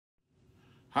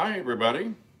Hi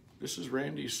everybody, this is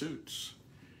Randy Suits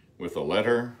with a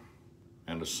letter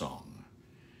and a song.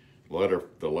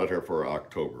 The letter for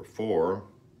October 4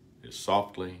 is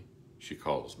Softly She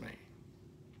Calls Me.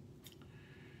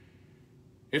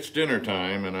 It's dinner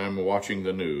time and I'm watching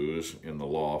the news in the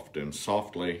loft, and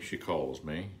softly she calls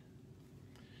me.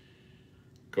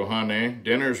 Kohane,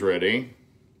 dinner's ready.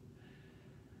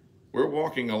 We're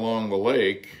walking along the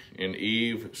lake and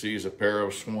Eve sees a pair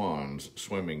of swans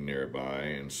swimming nearby,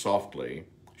 and softly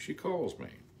she calls me.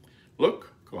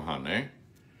 Look, Kohane,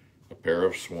 a pair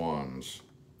of swans.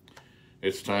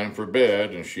 It's time for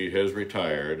bed and she has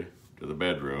retired to the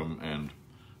bedroom, and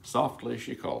softly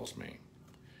she calls me.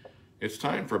 It's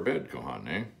time for bed,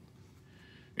 Kohane.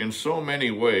 In so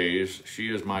many ways,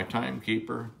 she is my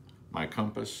timekeeper, my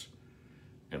compass,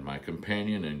 and my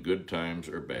companion in good times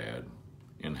or bad,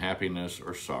 in happiness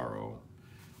or sorrow,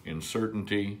 in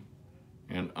certainty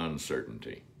and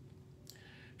uncertainty.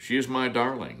 She is my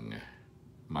darling,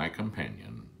 my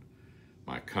companion,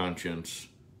 my conscience,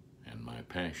 and my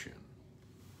passion.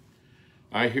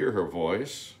 I hear her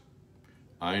voice,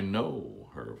 I know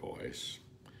her voice,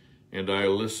 and I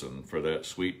listen for that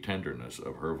sweet tenderness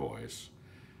of her voice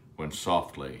when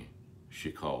softly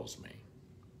she calls me.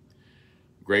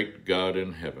 Great God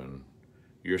in heaven,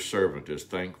 your servant is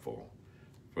thankful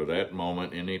for that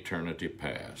moment in eternity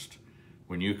past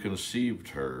when you conceived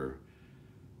her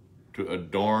to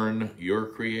adorn your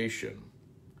creation,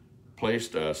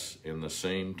 placed us in the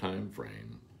same time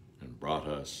frame, and brought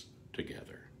us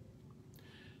together.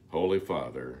 Holy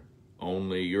Father,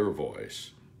 only your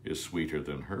voice is sweeter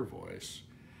than her voice,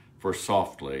 for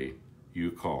softly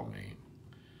you call me.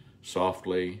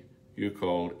 Softly you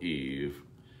called Eve,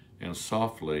 and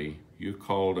softly you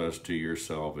called us to your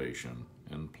salvation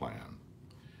and plan.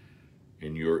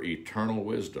 In your eternal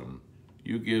wisdom,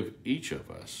 you give each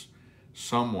of us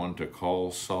someone to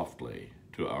call softly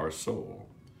to our soul,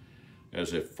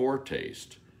 as a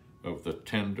foretaste of the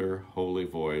tender, holy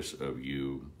voice of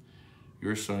you,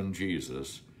 your Son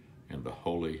Jesus, and the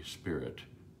Holy Spirit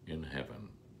in heaven.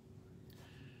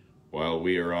 While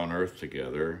we are on earth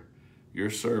together,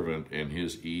 your servant and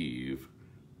his Eve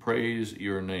praise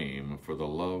your name for the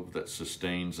love that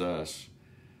sustains us,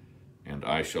 and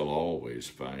I shall always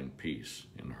find peace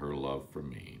in her love for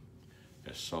me,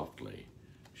 as softly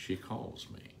she calls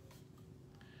me.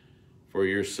 For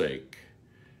your sake,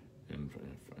 and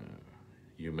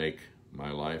you make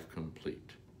my life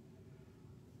complete.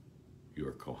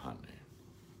 Your Kohane.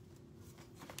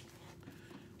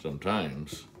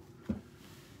 Sometimes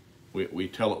we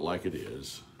tell it like it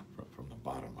is from the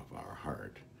bottom of our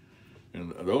heart.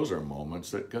 And those are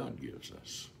moments that God gives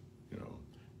us. You know,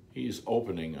 He's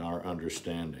opening our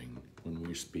understanding when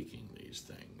we're speaking these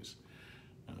things.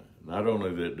 Not only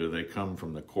do they come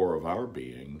from the core of our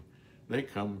being, they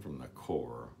come from the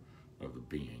core of the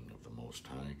being of the Most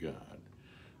High God.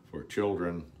 For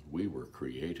children, we were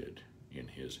created in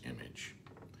His image.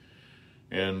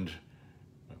 And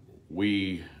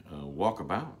we walk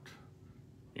about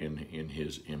in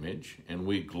His image, and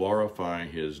we glorify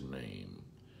His name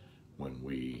when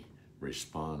we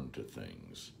respond to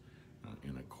things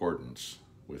in accordance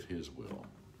with His will.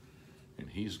 And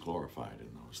He's glorified in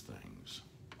those things.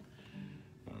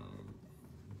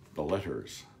 The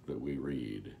letters that we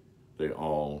read, they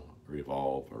all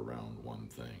revolve around one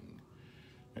thing.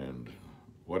 And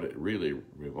what it really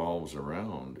revolves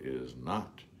around is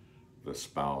not the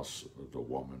spouse, or the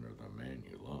woman, or the man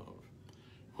you love.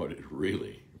 What it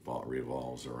really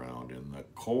revolves around in the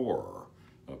core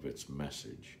of its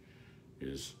message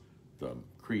is the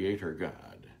Creator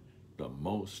God, the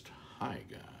Most High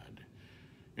God,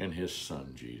 and His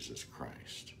Son, Jesus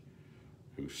Christ,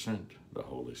 who sent the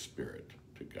Holy Spirit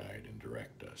to guide and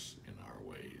direct us in our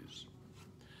ways.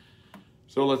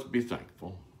 So let's be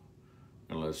thankful,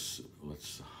 and let's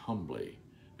humbly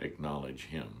acknowledge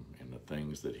Him in the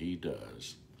things that He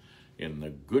does, in the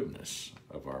goodness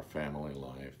of our family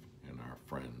life and our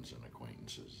friends and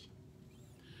acquaintances.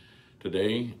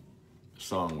 Today, the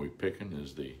song we've picked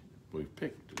is the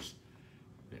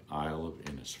Isle of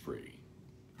Innisfree.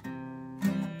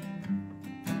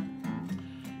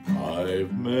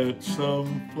 I've met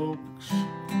some folks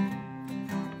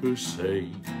who say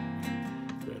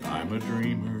that I'm a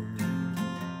dreamer,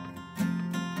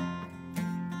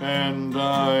 and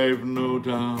I've no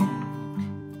doubt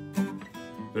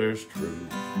there's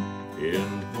truth in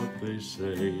what they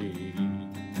say.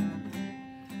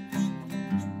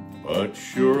 But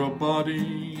sure, a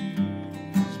body's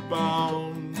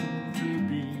bound to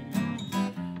be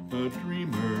a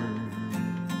dreamer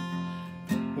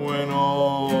when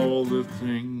all the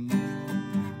things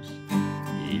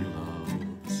he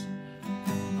loves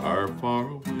are far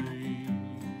away,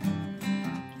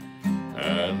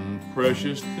 and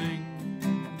precious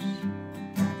things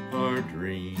are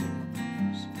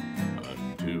dreams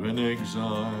unto an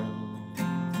exile.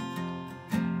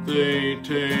 They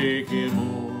take him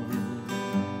o'er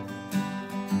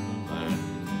the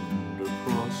land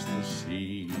across the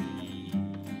sea,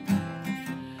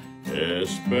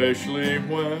 especially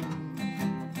when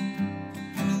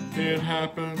it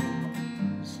happens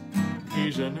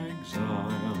he's an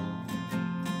exile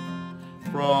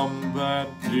from that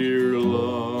dear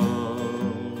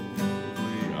lovely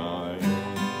isle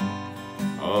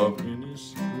of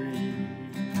Innisfree.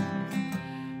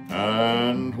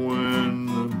 And when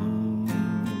the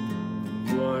moonlight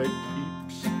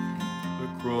peeps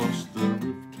across the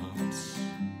rooftops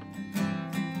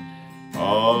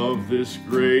of this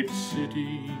great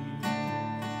city,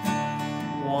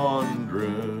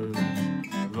 wondrous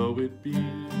though it be,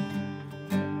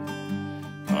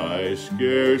 I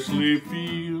scarcely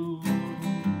feel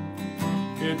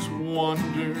its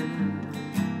wonder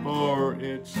or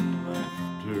its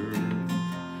laughter.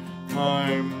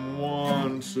 I'm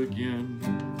once again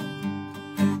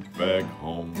back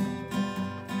home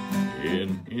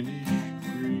in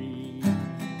Innisfree.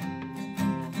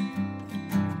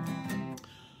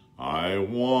 I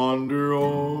wander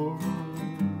o'er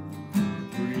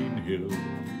green hills,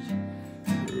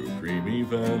 through creamy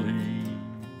valleys,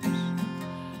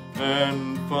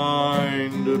 and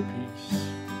find a peace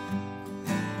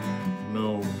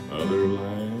no other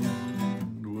land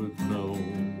would know.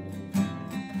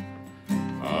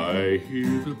 I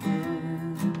hear the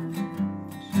birds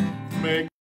make,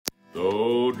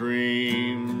 though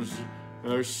dreams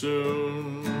are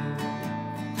soon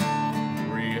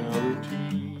reality.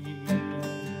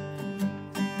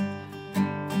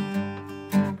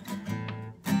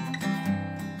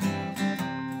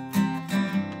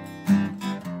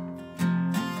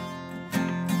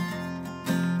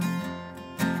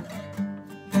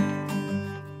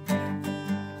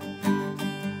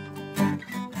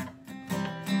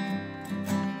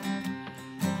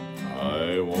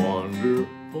 I wander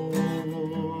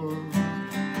o'er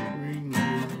green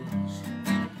hills,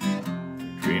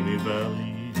 dreamy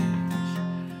valleys,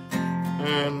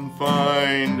 and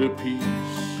find a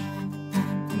peace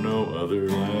no other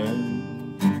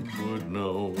land would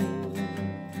know.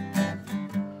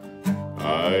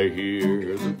 I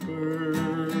hear the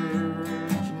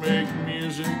birds make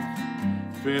music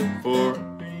fit for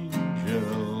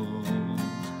angels,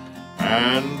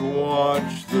 and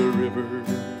watch the rivers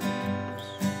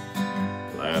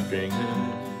laughing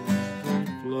as they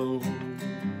flow.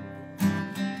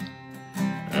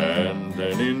 And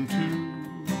then into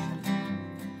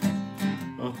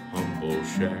a humble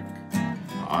shack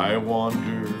I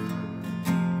wander,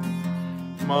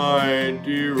 my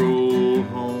dear old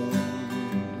home,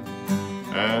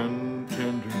 and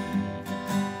tenderly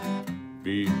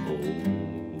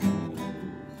behold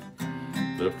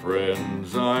the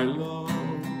friends I love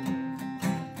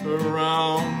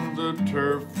around the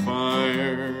turf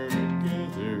fire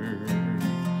gathered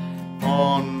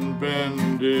on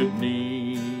bended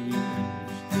knees.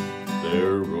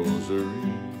 Their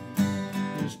rosary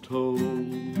is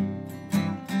told,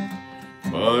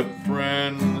 but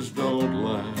friends don't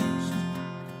last,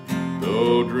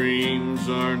 though dreams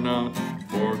are not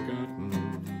forgotten.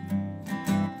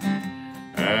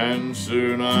 And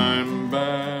soon I'm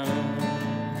back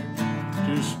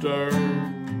to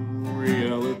stern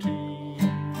reality.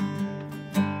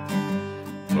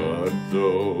 But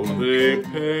though they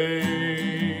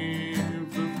pave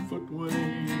the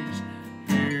footways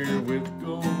here with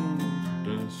gold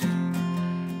dust,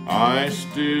 I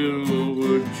still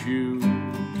would choose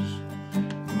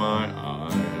my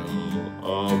isle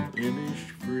of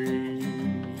Innisfree.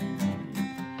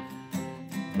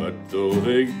 But though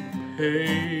they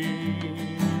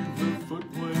pave the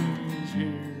footways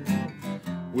here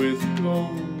with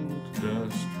gold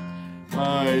dust,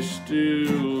 I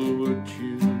still would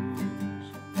choose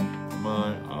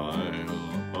my isle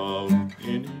of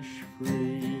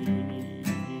Innisfree.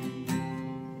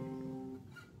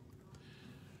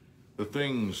 The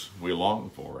things we long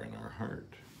for in our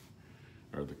heart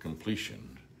are the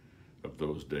completion of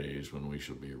those days when we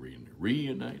shall be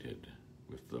reunited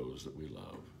with those that we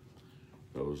love,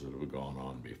 those that have gone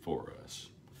on before us.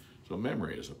 So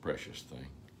memory is a precious thing.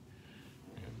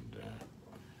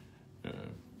 And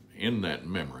in that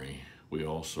memory, we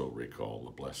also recall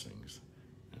the blessings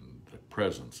and the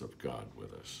presence of God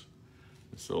with us.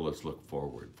 And so let's look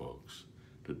forward, folks,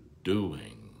 to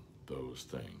doing those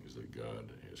things that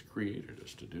God has created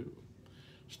us to do.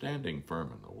 Standing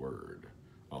firm in the Word,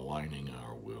 aligning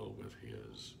our will with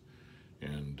His,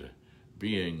 and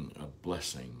being a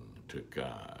blessing to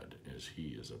God as he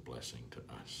is a blessing to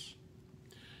us.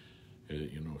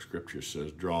 You know, Scripture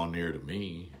says, draw near to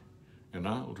me, and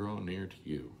I'll draw near to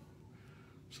you.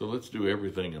 So let's do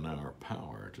everything in our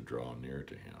power to draw near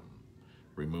to him,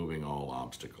 removing all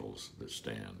obstacles that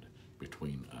stand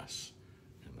between us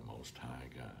and the Most High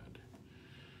God.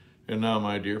 And now,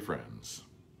 my dear friends,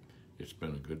 it's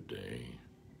been a good day.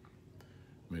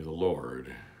 May the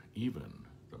Lord, even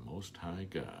the Most High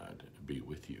God, be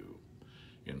with you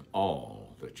in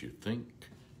all that you think,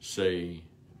 say,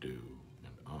 do,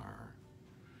 and are.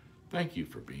 Thank you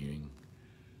for being,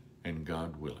 and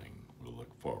God willing, we'll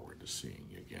look forward to seeing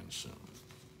you again soon.